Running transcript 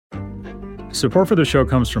Support for the show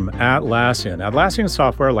comes from Atlassian. Atlassian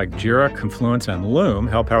software like Jira, Confluence, and Loom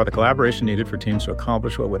help power the collaboration needed for teams to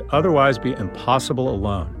accomplish what would otherwise be impossible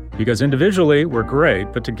alone. Because individually, we're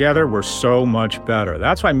great, but together, we're so much better.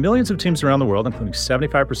 That's why millions of teams around the world, including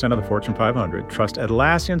 75% of the Fortune 500, trust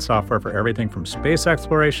Atlassian software for everything from space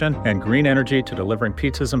exploration and green energy to delivering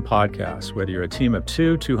pizzas and podcasts. Whether you're a team of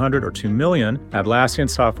 2, 200, or 2 million, Atlassian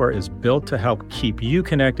software is built to help keep you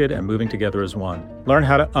connected and moving together as one. Learn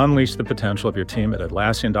how to unleash the potential of your team at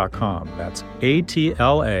Atlassian.com. That's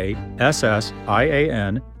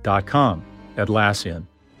Atlassian.com. Atlassian.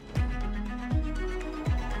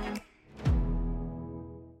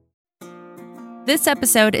 This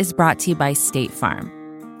episode is brought to you by State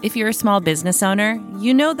Farm. If you're a small business owner,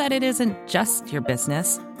 you know that it isn't just your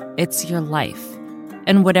business, it's your life.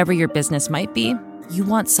 And whatever your business might be, you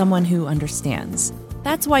want someone who understands.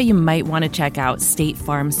 That's why you might want to check out State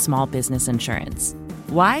Farm's small business insurance.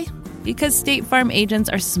 Why? Because State Farm agents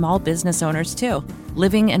are small business owners too,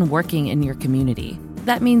 living and working in your community.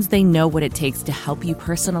 That means they know what it takes to help you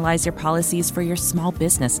personalize your policies for your small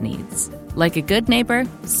business needs. Like a good neighbor,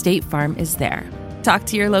 State Farm is there. Talk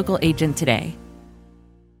to your local agent today.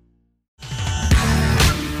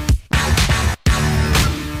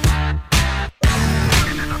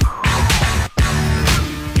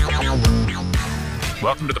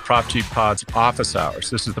 Welcome to the Prop G Pod's Office Hours.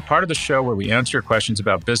 This is the part of the show where we answer your questions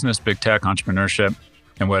about business, big tech, entrepreneurship,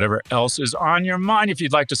 and whatever else is on your mind. If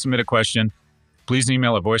you'd like to submit a question, please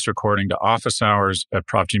email a voice recording to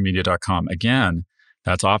officehours@propgmedia.com. Again,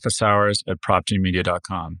 that's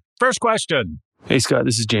officehours@propgmedia.com. First question. Hey, Scott,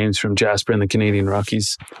 this is James from Jasper in the Canadian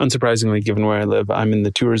Rockies. Unsurprisingly, given where I live, I'm in the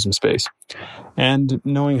tourism space. And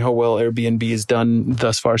knowing how well Airbnb has done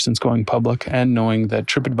thus far since going public, and knowing that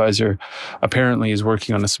TripAdvisor apparently is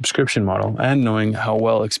working on a subscription model, and knowing how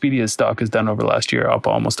well Expedia's stock has done over the last year, up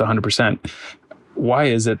almost 100%, why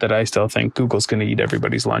is it that I still think Google's going to eat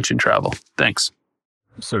everybody's lunch in travel? Thanks.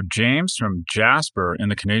 So James from Jasper in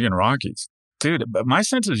the Canadian Rockies. Dude, but my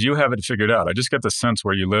sense is you have it figured out. I just get the sense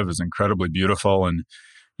where you live is incredibly beautiful and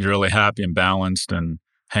you're really happy and balanced and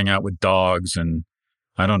hang out with dogs and,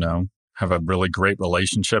 I don't know, have a really great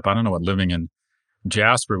relationship. I don't know what living in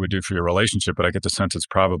Jasper would do for your relationship, but I get the sense it's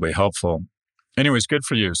probably helpful. Anyways, good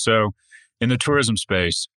for you. So in the tourism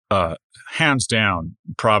space, hands down,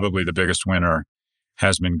 probably the biggest winner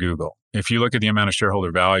has been Google. If you look at the amount of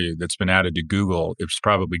shareholder value that's been added to Google, it's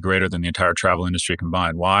probably greater than the entire travel industry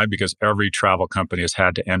combined. Why? Because every travel company has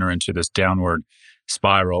had to enter into this downward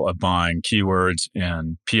spiral of buying keywords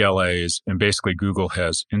and PLAs. And basically, Google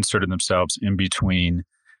has inserted themselves in between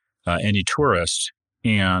any tourist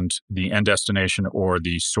and the end destination or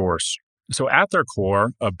the source. So at their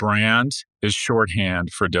core, a brand is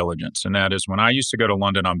shorthand for diligence. And that is when I used to go to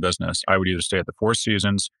London on business, I would either stay at the Four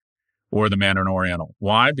Seasons or the Mandarin Oriental.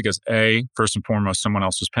 Why? Because A, first and foremost, someone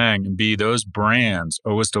else is paying, and B, those brands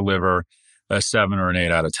always deliver a 7 or an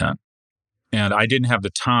 8 out of 10. And I didn't have the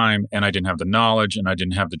time, and I didn't have the knowledge, and I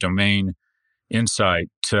didn't have the domain insight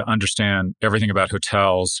to understand everything about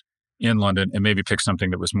hotels in London and maybe pick something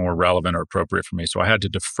that was more relevant or appropriate for me. So I had to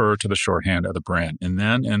defer to the shorthand of the brand. And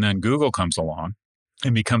then Google comes along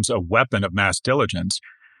and becomes a weapon of mass diligence,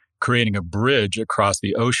 creating a bridge across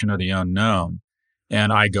the ocean of the unknown.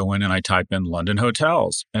 And I go in and I type in London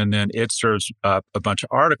hotels, and then it serves up a bunch of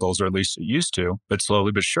articles, or at least it used to, but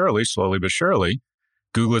slowly but surely,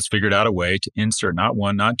 Google has figured out a way to insert not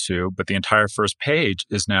one, not two, but the entire first page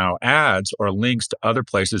is now ads or links to other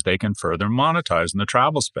places they can further monetize in the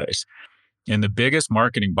travel space. And the biggest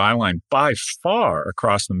marketing byline by far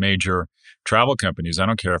across the major travel companies, I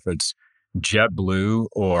don't care if it's JetBlue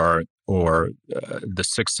or the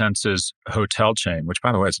Six Senses hotel chain, which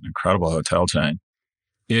by the way is an incredible hotel chain,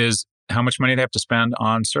 is how much money they have to spend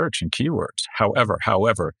on search and keywords. However,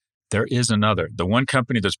 there is another. The one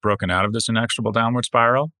company that's broken out of this inexorable downward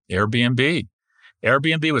spiral, Airbnb.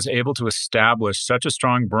 Airbnb was able to establish such a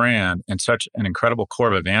strong brand and such an incredible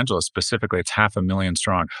core of evangelists, specifically its 500,000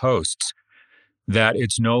 strong hosts, that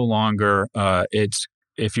it's no longer, it's,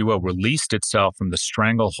 if you will, released itself from the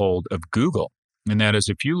stranglehold of Google. And that is,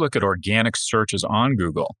 if you look at organic searches on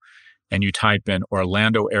Google, and you type in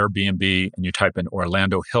Orlando Airbnb, and you type in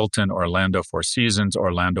Orlando Hilton, Orlando Four Seasons,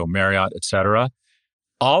 Orlando Marriott, etc.,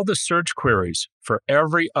 all the search queries for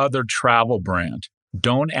every other travel brand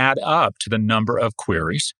don't add up to the number of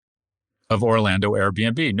queries of Orlando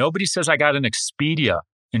Airbnb. Nobody says, I got an Expedia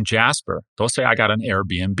in Jasper. They'll say, I got an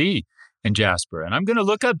Airbnb in Jasper. And I'm going to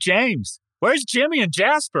look up James. Where's Jimmy in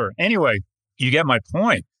Jasper? Anyway, you get my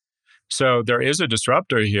point. So there is a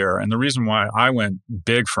disruptor here. And the reason why I went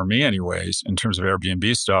big for me anyways, in terms of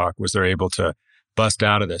Airbnb stock, was they're able to bust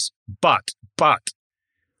out of this. But But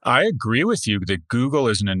I agree with you that Google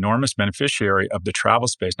is an enormous beneficiary of the travel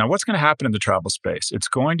space. Now, what's going to happen in the travel space? It's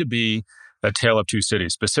going to be a tale of two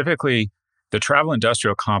cities. Specifically, the travel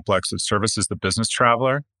industrial complex that services the business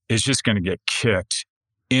traveler is just going to get kicked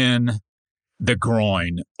in the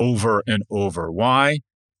groin over and over. Why?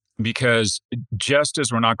 Because just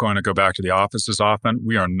as we're not going to go back to the office as often,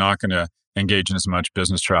 we are not going to engage in as much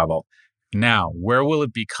business travel. Now, where will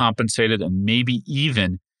it be compensated and maybe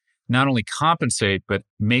even not only compensate, but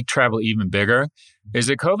make travel even bigger? Is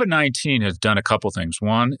that COVID-19 has done a couple things.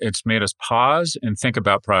 One, it's made us pause and think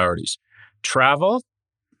about priorities. Travel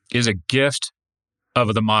is a gift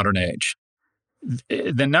of the modern age.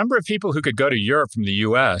 The number of people who could go to Europe from the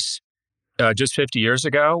US just 50 years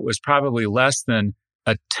ago was probably less than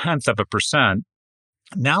 0.1%.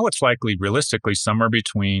 Now it's likely realistically somewhere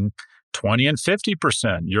between 20 and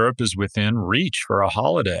 50%. Europe is within reach for a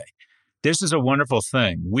holiday. This is a wonderful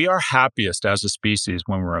thing. We are happiest as a species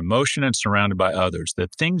when we're emotional and surrounded by others. The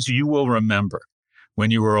things you will remember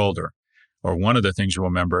when you were older, or one of the things you will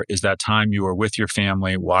remember, is that time you were with your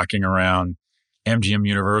family walking around MGM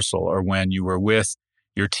Universal, or when you were with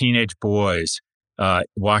your teenage boys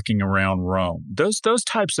walking around Rome. Those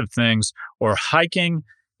types of things, or hiking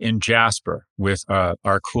in Jasper with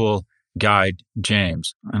our cool guide,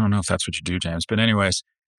 James. I don't know if that's what you do, James, but anyways,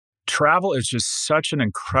 travel is just such an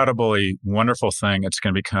incredibly wonderful thing. It's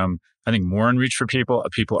going to become, I think, more in reach for people.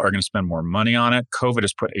 People are going to spend more money on it. COVID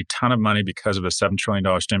has put a ton of money because of a $7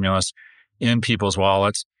 trillion stimulus in people's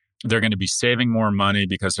wallets. They're going to be saving more money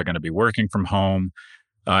because they're going to be working from home,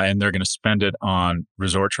 and they're going to spend it on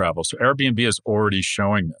resort travel. So Airbnb is already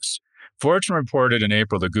showing this. Fortune reported in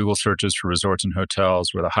April that Google searches for resorts and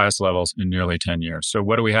hotels were the highest levels in nearly 10 years. So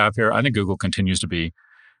what do we have here? I think Google continues to be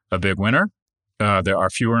a big winner. There are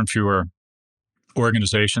fewer and fewer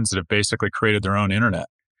organizations that have basically created their own internet.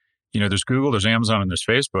 There's Google, there's Amazon, and there's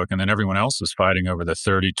Facebook, and then everyone else is fighting over the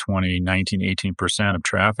 30, 20, 19, 18% of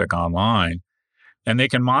traffic online. And they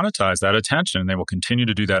can monetize that attention, and they will continue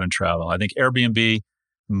to do that in travel. I think Airbnb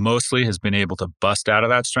mostly has been able to bust out of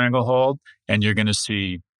that stranglehold, and you're going to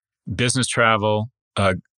see business travel,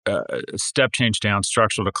 step change down,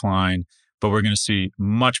 structural decline, but we're going to see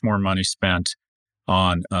much more money spent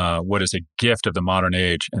on what is a gift of the modern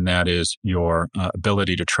age, and that is your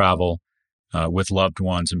ability to travel with loved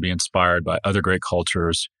ones and be inspired by other great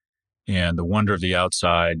cultures and the wonder of the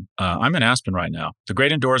outside. I'm in Aspen right now. It's a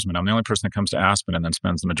great indoorsman. I'm the only person that comes to Aspen and then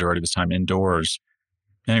spends the majority of his time indoors.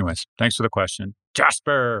 Anyways, thanks for the question.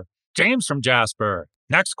 Jasper, James from Jasper.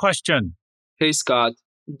 Next question. Hey, Scott.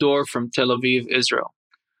 Dor from Tel Aviv, Israel.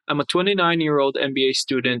 I'm a 29-year-old MBA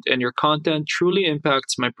student, and your content truly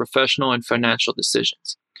impacts my professional and financial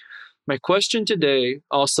decisions. My question today,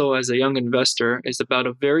 also as a young investor, is about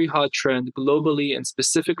a very hot trend globally and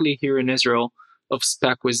specifically here in Israel of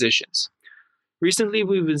SPACquisitions. Recently,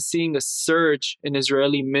 we've been seeing a surge in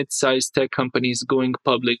Israeli mid-sized tech companies going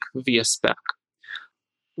public via SPAC.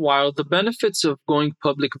 While the benefits of going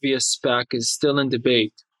public via SPAC is still in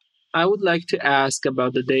debate, I would like to ask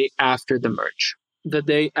about the day after the merge, the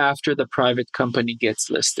day after the private company gets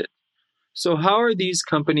listed. So how are these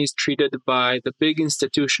companies treated by the big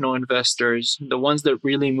institutional investors, the ones that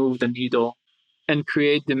really move the needle and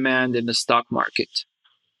create demand in the stock market?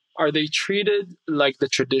 Are they treated like the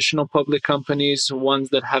traditional public companies, ones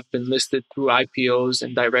that have been listed through IPOs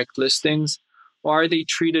and direct listings? Or are they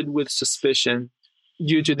treated with suspicion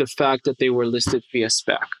due to the fact that they were listed via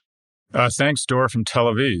SPAC? Thanks, Dor from Tel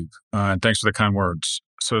Aviv, and thanks for the kind words.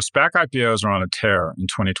 So SPAC IPOs are on a tear in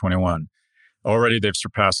 2021. Already, they've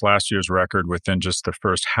surpassed last year's record within just the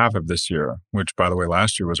first half of this year, which, by the way,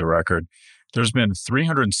 last year was a record. There's been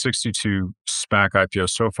 362 SPAC IPOs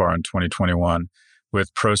so far in 2021,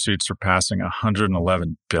 with proceeds surpassing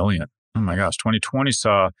 $111 billion. Oh my gosh, 2020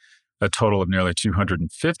 saw a total of nearly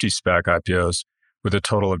 250 SPAC IPOs with a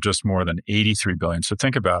total of just more than $83 billion. So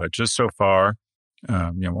think about it, just so far,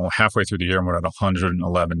 halfway through the year, we're at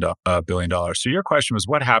 $111 billion. So your question was,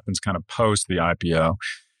 what happens kind of post the IPO?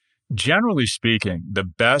 Generally speaking, the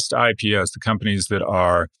best IPOs, the companies that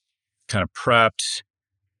are kind of prepped,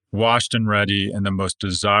 washed and ready, and the most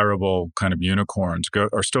desirable kind of unicorns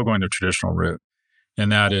are still going the traditional route.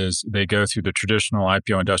 And that is, they go through the traditional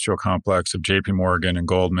IPO industrial complex of JP Morgan and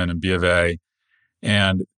Goldman and B of A.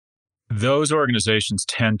 And those organizations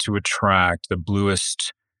tend to attract the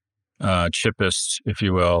bluest, chippest, if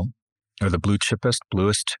you will, or the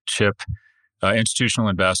bluest chip institutional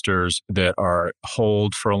investors that are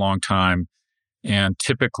hold for a long time. And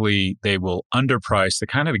typically they will underprice. The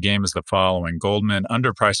kind of the game is the following. Goldman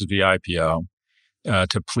underprices the IPO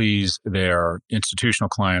to please their institutional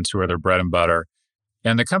clients who are their bread and butter.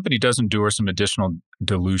 And the company does endure some additional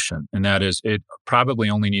dilution. And that is, it probably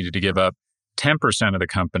only needed to give up 10% of the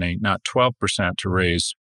company, not 12%, to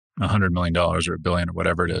raise $100 million or $1 billion or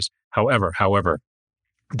whatever it is. However,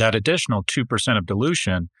 that additional 2% of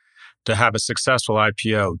dilution to have a successful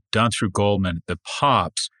IPO done through Goldman that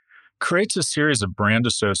pops creates a series of brand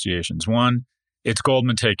associations. One, it's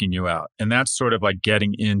Goldman taking you out. And that's sort of like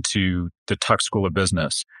getting into the Tuck School of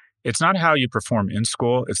Business. It's not how you perform in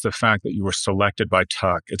school. It's the fact that you were selected by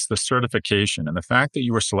Tuck. It's the certification. And the fact that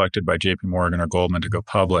you were selected by JP Morgan or Goldman to go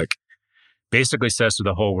public basically says to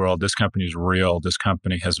the whole world, this company is real. This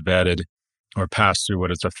company has vetted or passed through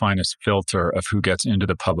what is the finest filter of who gets into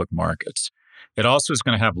the public markets. It also is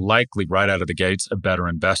going to have likely right out of the gates a better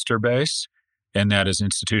investor base, and that is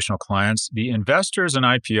institutional clients. The investors in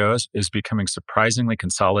IPOs is becoming surprisingly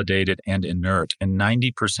consolidated and inert. And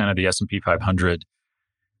 90% of the S&P 500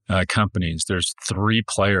 companies, there's 3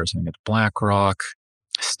 players. I think it's BlackRock,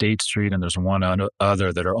 State Street, and there's one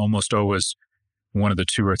other that are almost always one of the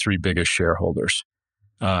 2 or 3 biggest shareholders.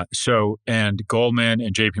 And Goldman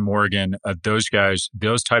and JP Morgan, those guys,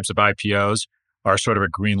 those types of IPOs are sort of a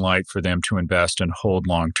green light for them to invest and hold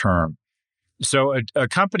long term. So a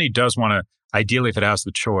company does want to, ideally, if it has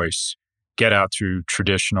the choice, get out through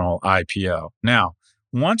traditional IPO. Now,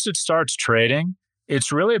 once it starts trading,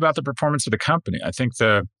 it's really about the performance of the company. I think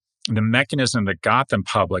the mechanism that got them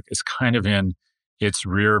public is kind of in its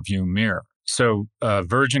rear view mirror. So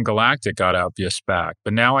Virgin Galactic got out via SPAC,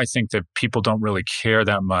 but now I think that people don't really care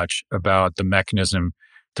that much about the mechanism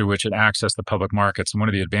through which it accessed the public markets. And one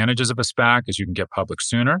of the advantages of a SPAC is you can get public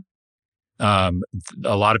sooner. A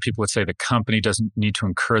lot of people would say the company doesn't need to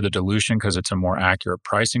incur the dilution because it's a more accurate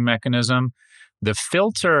pricing mechanism. The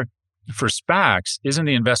filter for SPACs isn't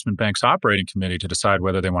the investment bank's operating committee to decide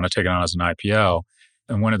whether they want to take it on as an IPO.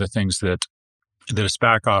 And one of the things that a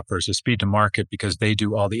SPAC offers is speed to market because they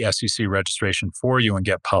do all the SEC registration for you and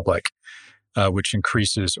get public, which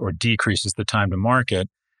increases or decreases the time to market.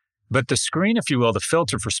 But the screen, if you will, the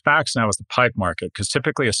filter for SPACs now is the pipe market, because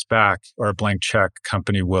typically a SPAC or a blank check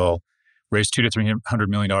company will raise $200 to $300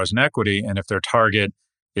 million in equity. And if their target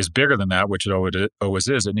is bigger than that, which it always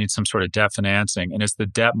is, it needs some sort of debt financing. And it's the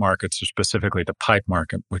debt markets, or specifically the pipe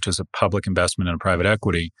market, which is a public investment in private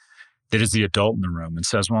equity, that is the adult in the room and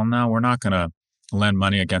says, well, no, we're not going to lend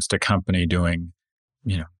money against a company doing,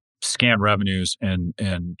 scam revenues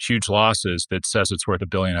and huge losses that says it's worth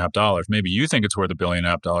 $1.5 billion. Maybe you think it's worth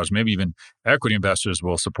 $1.5 billion. Maybe even equity investors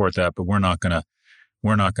will support that, but we're not going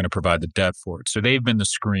to provide the debt for it. So they've been the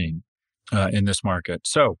screen in this market.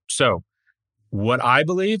 So what I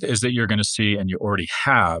believe is that you're going to see, and you already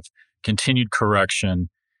have, continued correction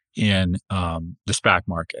in the SPAC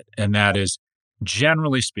market, and that is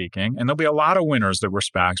generally speaking, and there'll be a lot of winners that were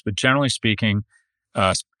SPACs, but generally speaking,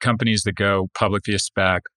 companies that go public via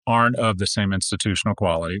SPAC aren't of the same institutional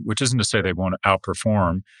quality, which isn't to say they won't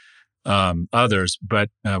outperform others. But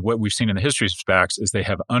what we've seen in the history of SPACs is they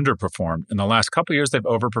have underperformed. In the last couple of years, they've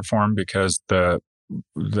overperformed because the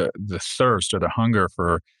thirst or the hunger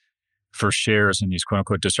for shares in these quote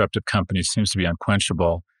unquote disruptive companies seems to be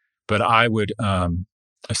unquenchable. But I would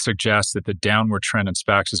suggest that the downward trend in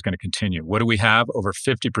SPACs is going to continue. What do we have? Over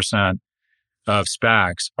 50% of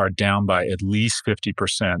SPACs are down by at least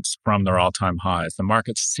 50% from their all-time highs. The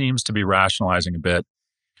market seems to be rationalizing a bit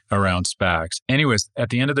around SPACs. Anyways,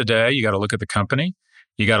 at the end of the day, you got to look at the company,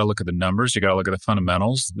 you got to look at the numbers, you got to look at the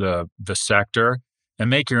fundamentals, the sector,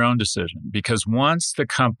 and make your own decision. Because once the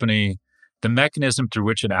company, the mechanism through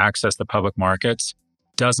which it accessed the public markets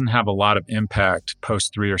doesn't have a lot of impact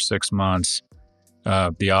post 3 or 6 months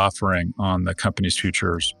of the offering on the company's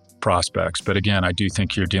futures prospects. But again, I do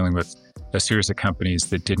think you're dealing with a series of companies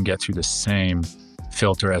that didn't get through the same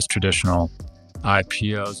filter as traditional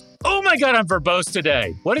IPOs. Oh my God, I'm verbose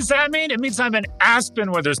today. What does that mean? It means I'm in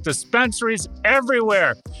Aspen where there's dispensaries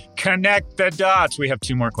everywhere. Connect the dots. We have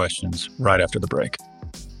 2 more questions right after the break.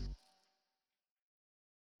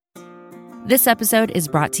 This episode is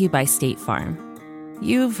brought to you by State Farm.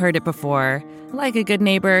 You've heard it before. Like a good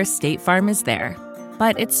neighbor, State Farm is there.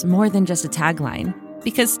 But it's more than just a tagline.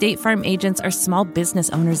 Because State Farm agents are small business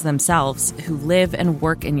owners themselves who live and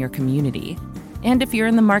work in your community. And if you're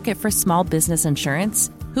in the market for small business insurance,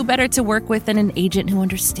 who better to work with than an agent who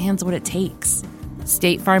understands what it takes?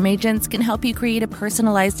 State Farm agents can help you create a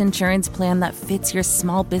personalized insurance plan that fits your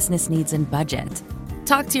small business needs and budget.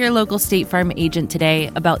 Talk to your local State Farm agent today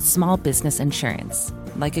about small business insurance.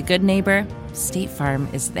 Like a good neighbor, State Farm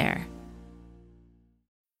is there.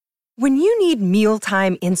 When you need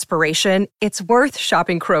mealtime inspiration, it's worth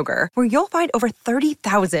shopping Kroger, where you'll find over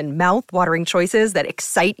 30,000 mouth-watering choices that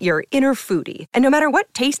excite your inner foodie. And no matter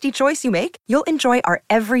what tasty choice you make, you'll enjoy our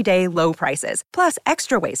everyday low prices, plus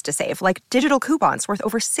extra ways to save, like digital coupons worth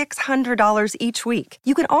over $600 each week.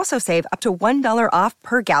 You can also save up to $1 off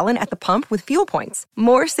per gallon at the pump with fuel points.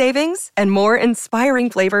 More savings and more inspiring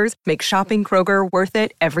flavors make shopping Kroger worth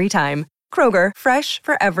it every time. Kroger, fresh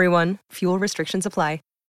for everyone. Fuel restrictions apply.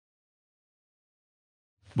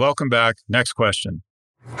 Welcome back. Next question.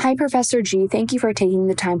 Hi, Professor G. Thank you for taking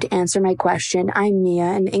the time to answer my question. I'm Mia,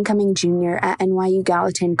 an incoming junior at NYU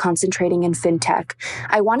Gallatin concentrating in fintech.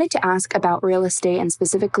 I wanted to ask about real estate and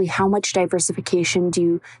specifically how much diversification do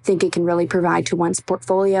you think it can really provide to one's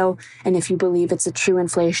portfolio, and if you believe it's a true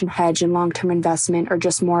inflation hedge and long-term investment or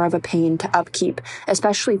just more of a pain to upkeep,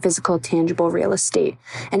 especially physical, tangible real estate.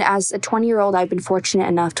 And as a 20-year-old, I've been fortunate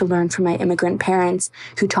enough to learn from my immigrant parents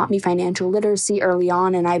who taught me financial literacy early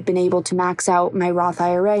on, and I've been able to max out my Roth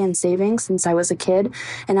IRA and savings since I was a kid,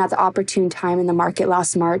 and at the opportune time in the market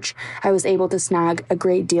last March, I was able to snag a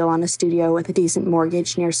great deal on a studio with a decent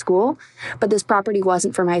mortgage near school. But this property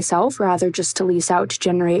wasn't for myself, rather just to lease out to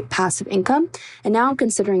generate passive income. And now I'm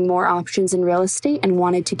considering more options in real estate and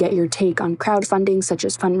wanted to get your take on crowdfunding such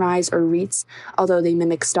as Fundrise or REITs, although they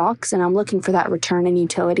mimic stocks, and I'm looking for that return and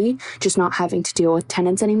utility, just not having to deal with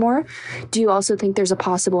tenants anymore. Do you also think there's a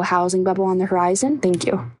possible housing bubble on the horizon? Thank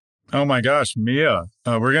you. Oh my gosh, Mia,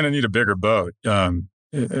 we're going to need a bigger boat.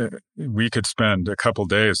 We could spend a couple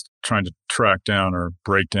days trying to track down or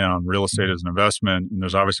break down real estate as an investment, and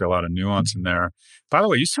there's obviously a lot of nuance in there. By the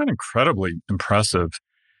way, you sound incredibly impressive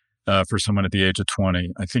for someone at the age of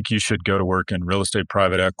 20. I think you should go to work in real estate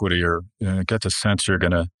private equity or get the sense you're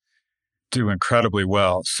going to do incredibly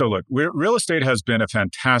well. So look, real estate has been a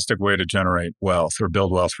fantastic way to generate wealth or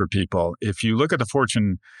build wealth for people. If you look at the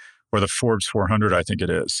Fortune or the Forbes 400, I think it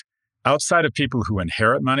is, outside of people who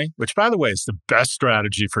inherit money, which, by the way, is the best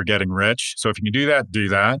strategy for getting rich. So if you can do that, do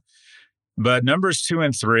that. But numbers 2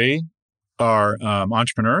 and 3 are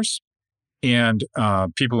entrepreneurs and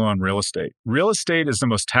people who own real estate. Real estate is the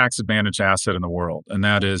most tax-advantaged asset in the world, and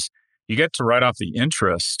that is you get to write off the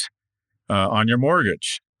interest on your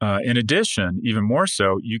mortgage. In addition, even more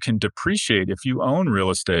so, you can depreciate. If you own real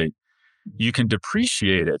estate, you can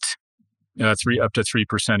depreciate it up to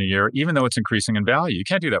 3% a year, even though it's increasing in value. You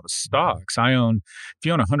can't do that with stocks. If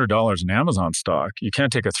you own $100 in Amazon stock, you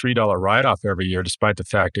can't take a $3 write-off every year, despite the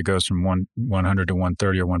fact it goes from 100 to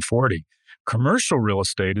 130 or 140. Commercial real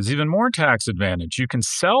estate is even more tax advantage. You can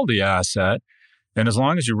sell the asset, and as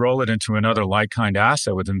long as you roll it into another like-kind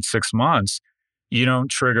asset within 6 months, you don't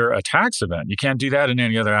trigger a tax event. You can't do that in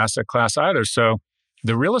any other asset class either. So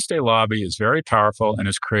the real estate lobby is very powerful and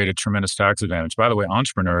has created tremendous tax advantage. By the way,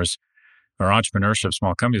 entrepreneurs or entrepreneurship,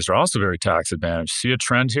 small companies are also very tax advantaged. See a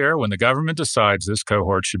trend here? When the government decides this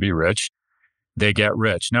cohort should be rich, they get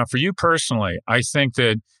rich. Now, for you personally, I think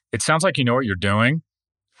that it sounds like you know what you're doing.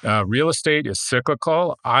 Real estate is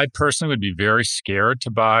cyclical. I personally would be very scared to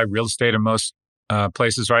buy real estate in most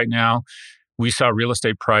places right now. We saw real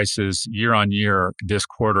estate prices year on year this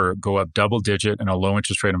quarter go up double digit in a low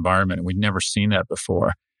interest rate environment. And we'd never seen that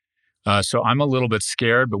before. So I'm a little bit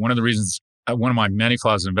scared, but one of the reasons, one of my many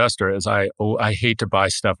flaws as an investor is I hate to buy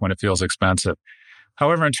stuff when it feels expensive.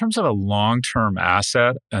 However, in terms of a long-term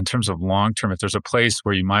asset, in terms of long-term, if there's a place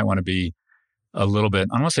where you might want to be a little bit,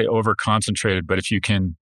 I don't want to say over-concentrated, but if you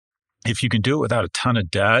can do it without a ton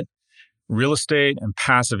of debt, real estate and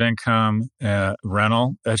passive income,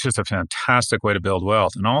 rental, that's just a fantastic way to build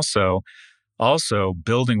wealth. And also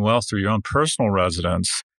building wealth through your own personal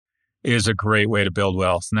residence is a great way to build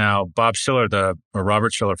wealth. Now, Robert Shiller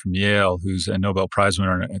from Yale, who's a Nobel Prize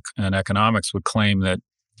winner in economics, would claim that,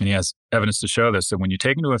 and he has evidence to show this, that when you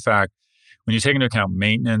take into account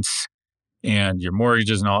maintenance and your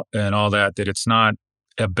mortgages and all that it's not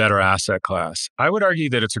a better asset class. I would argue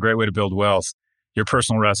that it's a great way to build wealth, your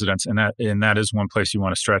personal residence, and that is one place you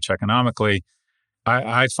want to stretch economically.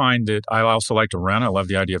 I find that I also like to rent. I love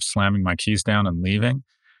the idea of slamming my keys down and leaving.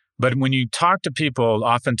 But when you talk to people,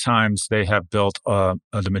 oftentimes they have built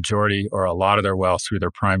the majority or a lot of their wealth through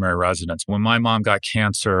their primary residence. When my mom got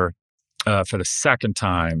cancer for the second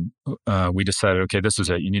time, we decided, okay, this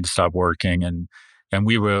is it. You need to stop working. And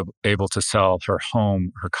we were able to sell her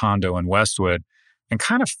home, her condo in Westwood, and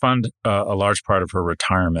kind of fund a large part of her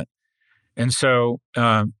retirement. And so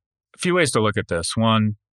a few ways to look at this.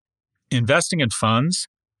 One, investing in funds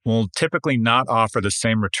will typically not offer the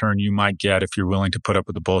same return you might get if you're willing to put up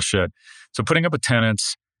with the bullshit. So putting up with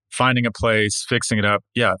tenants, finding a place, fixing it up,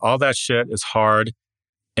 yeah, all that shit is hard.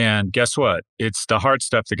 And guess what? It's the hard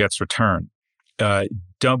stuff that gets returned.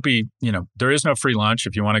 don't be, there is no free lunch.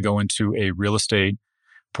 If you want to go into a real estate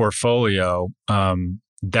portfolio,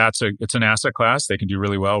 it's an asset class. They can do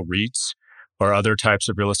really well, REITs or other types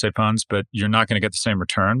of real estate funds, but you're not going to get the same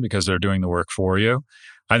return because they're doing the work for you.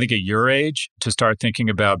 I think at your age, to start thinking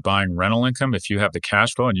about buying rental income, if you have the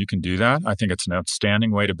cash flow and you can do that, I think it's an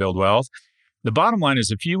outstanding way to build wealth. The bottom line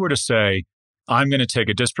is if you were to say, I'm going to take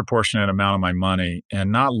a disproportionate amount of my money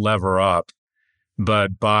and not lever up,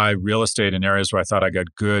 but buy real estate in areas where I thought I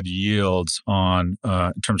got good yields on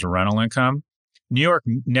in terms of rental income, New York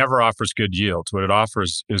never offers good yields. What it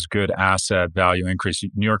offers is good asset value increase.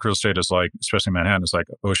 New York real estate is like, especially Manhattan, is like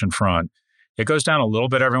oceanfront. It goes down a little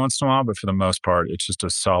bit every once in a while, but for the most part, it's just a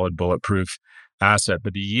solid bulletproof asset.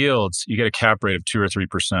 But the yields, you get a cap rate of 2 or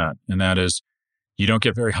 3%. And that is, you don't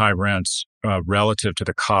get very high rents relative to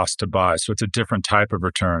the cost to buy. So it's a different type of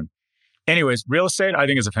return. Anyways, real estate, I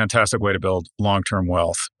think, is a fantastic way to build long-term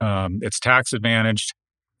wealth. It's tax advantaged.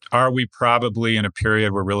 Are we probably in a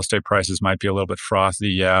period where real estate prices might be a little bit frothy?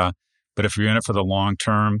 Yeah. But if you're in it for the long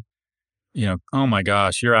term, oh my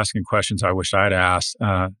gosh, you're asking questions I wish I'd asked.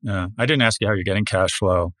 I didn't ask you how you're getting cash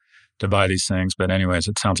flow to buy these things. But anyways,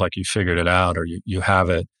 it sounds like you figured it out or you have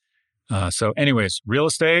it. So anyways, real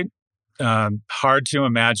estate, hard to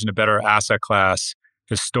imagine a better asset class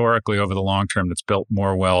historically over the long term that's built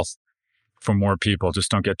more wealth for more people.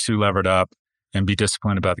 Just don't get too levered up and be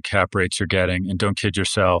disciplined about the cap rates you're getting. And don't kid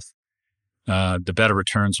yourself. The better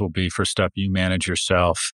returns will be for stuff you manage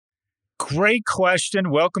yourself. Great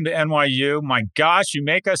question. Welcome to NYU. My gosh, you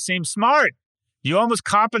make us seem smart. You almost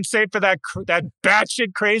compensate for that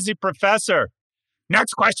batshit crazy professor.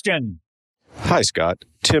 Next question. Hi, Scott.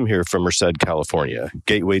 Tim here from Merced, California,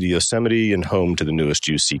 gateway to Yosemite and home to the newest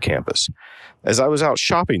UC campus. As I was out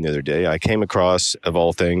shopping the other day, I came across, of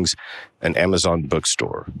all things, an Amazon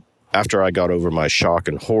bookstore. After I got over my shock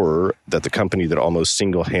and horror that the company that almost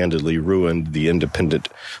single-handedly ruined the independent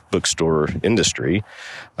bookstore industry,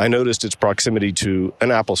 I noticed its proximity to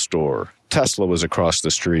an Apple store. Tesla was across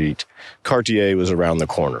the street. Cartier was around the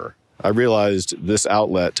corner. I realized this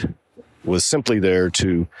outlet was simply there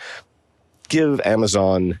to give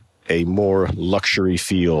Amazon a more luxury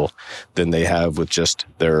feel than they have with just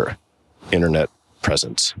their internet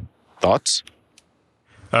presence. Thoughts?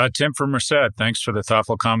 Tim from Merced, thanks for the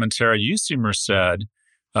thoughtful commentary. UC Merced,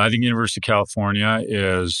 I think University of California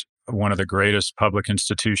is one of the greatest public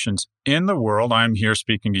institutions in the world. I'm here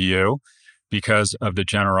speaking to you because of the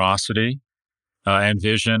generosity and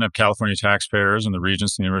vision of California taxpayers and the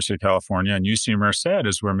regents in the University of California. And UC Merced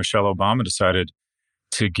is where Michelle Obama decided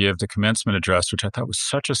to give the commencement address, which I thought was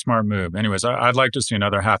such a smart move. Anyways, I'd like to see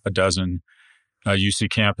another half a dozen UC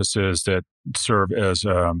campuses that serve as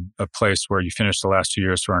a place where you finish the last 2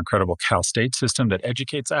 years for our incredible Cal State system that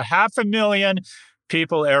educates 500,000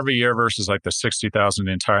 people every year versus like the 60,000 in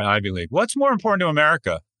the entire Ivy League. What's more important to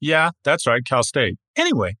America? Yeah, that's right, Cal State.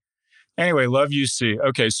 Anyway, love UC.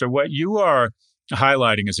 Okay, so what you are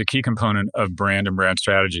highlighting is a key component of brand and brand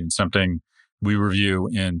strategy and something we review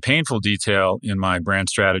in painful detail in my brand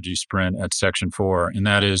strategy sprint at Section 4. And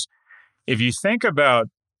that is, if you think about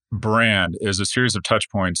brand as a series of touch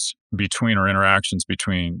points between or interactions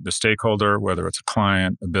between the stakeholder, whether it's a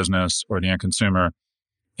client, a business, or the end consumer,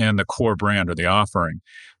 and the core brand or the offering.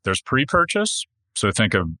 There's pre-purchase. So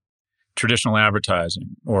think of traditional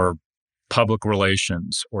advertising or public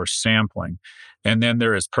relations or sampling. And then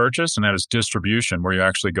there is purchase, and that is distribution, where you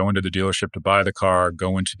actually go into the dealership to buy the car,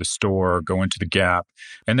 go into the store, go into the Gap.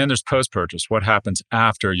 And then there's post-purchase, what happens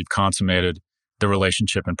after you've consummated the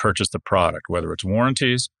relationship and purchased the product, whether it's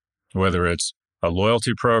warranties, whether it's a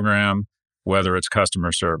loyalty program, whether it's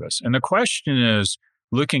customer service. And the question is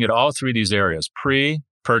looking at all three of these areas,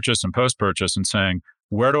 pre-purchase and post-purchase, and saying,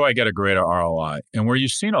 where do I get a greater ROI? And where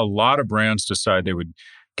you've seen a lot of brands decide they would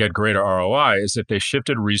get greater ROI is if they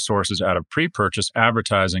shifted resources out of pre-purchase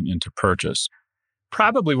advertising into purchase.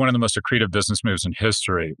 Probably one of the most accretive business moves in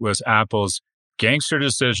history was Apple's gangster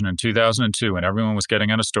decision in 2002 when everyone was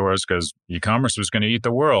getting out of stores because e-commerce was going to eat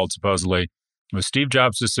the world, supposedly. It was Steve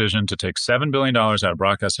Jobs' decision to take $7 billion out of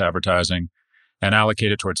broadcast advertising and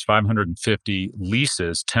allocate it towards 550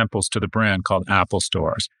 leases, temples to the brand called Apple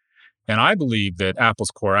stores. And I believe that Apple's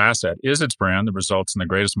core asset is its brand that results in the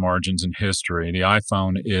greatest margins in history. The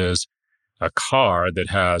iPhone is a car that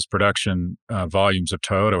has production volumes of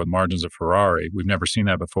Toyota with margins of Ferrari. We've never seen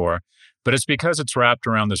that before. But it's because it's wrapped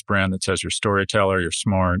around this brand that says you're a storyteller, you're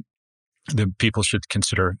smart, that people should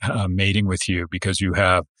consider mating with you because you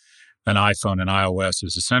have an iPhone, and iOS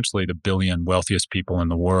is essentially the billion wealthiest people in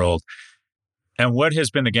the world. And what has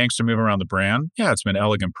been the gangster move around the brand? Yeah, it's been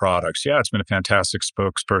elegant products. Yeah, it's been a fantastic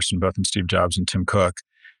spokesperson, both in Steve Jobs and Tim Cook.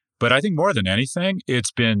 But I think more than anything,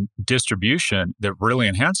 it's been distribution that really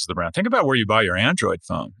enhances the brand. Think about where you buy your Android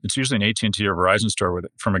phone. It's usually an AT&T or Verizon store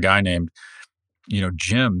from a guy named,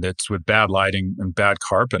 Jim, that's with bad lighting and bad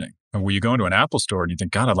carpeting. And where you go into an Apple store and you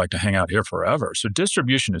think, God, I'd like to hang out here forever. So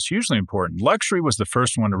distribution is hugely important. Luxury was the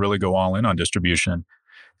first one to really go all in on distribution.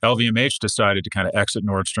 LVMH decided to kind of exit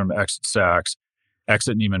Nordstrom, exit Saks,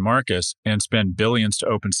 exit Neiman Marcus, and spend billions to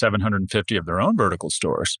open 750 of their own vertical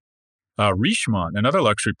stores. Richemont, another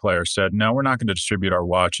luxury player, said, no, we're not going to distribute our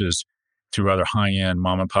watches through other high-end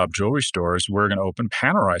mom-and-pop jewelry stores. We're going to open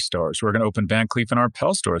Panerai stores. We're going to open Van Cleef &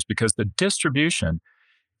 Arpels stores, because the distribution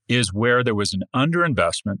is where there was an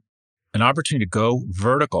underinvestment, an opportunity to go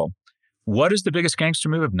vertical. What is the biggest gangster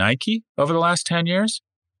move of Nike over the last 10 years?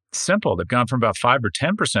 Simple. They've gone from about 5 or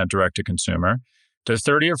 10% direct-to-consumer to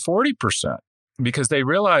 30 or 40%. Because they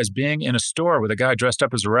realize being in a store with a guy dressed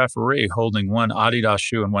up as a referee holding one Adidas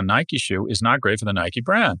shoe and one Nike shoe is not great for the Nike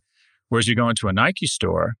brand. Whereas you go into a Nike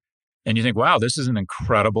store and you think, wow, this is an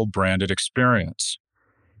incredible branded experience.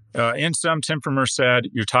 In sum, Tim from Merced,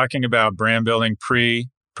 you're talking about brand building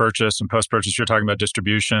pre-purchase and post-purchase. You're talking about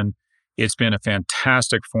distribution. It's been a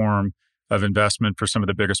fantastic form of investment for some of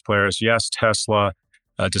the biggest players. Yes, Tesla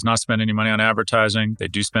does not spend any money on advertising. They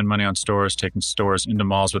do spend money on stores, taking stores into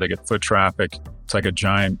malls where they get foot traffic. It's like a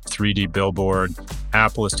giant 3D billboard.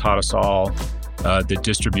 Apple has taught us all that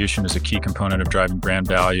distribution is a key component of driving brand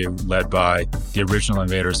value, led by the original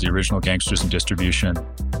innovators, the original gangsters in distribution,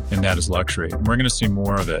 and that is luxury. And we're going to see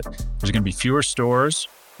more of it. There's going to be fewer stores.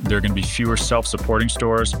 There are going to be fewer self-supporting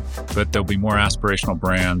stores, but there'll be more aspirational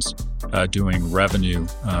brands doing revenue,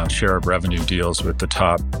 share of revenue deals with the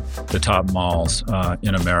top malls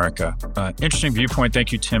in America. Interesting viewpoint.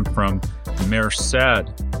 Thank you, Tim from Merced.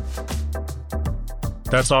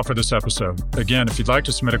 That's all for this episode. Again, if you'd like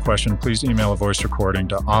to submit a question, please email a voice recording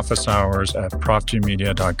to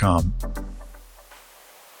officehours@profgmedia.com.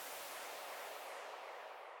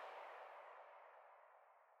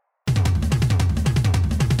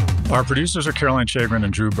 Our producers are Caroline Chagrin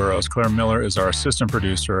and Drew Burrows. Claire Miller is our assistant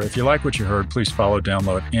producer. If you like what you heard, please follow,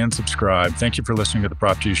 download, and subscribe. Thank you for listening to the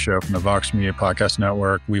Prop G Show from the Vox Media Podcast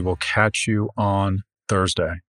Network. We will catch you on Thursday.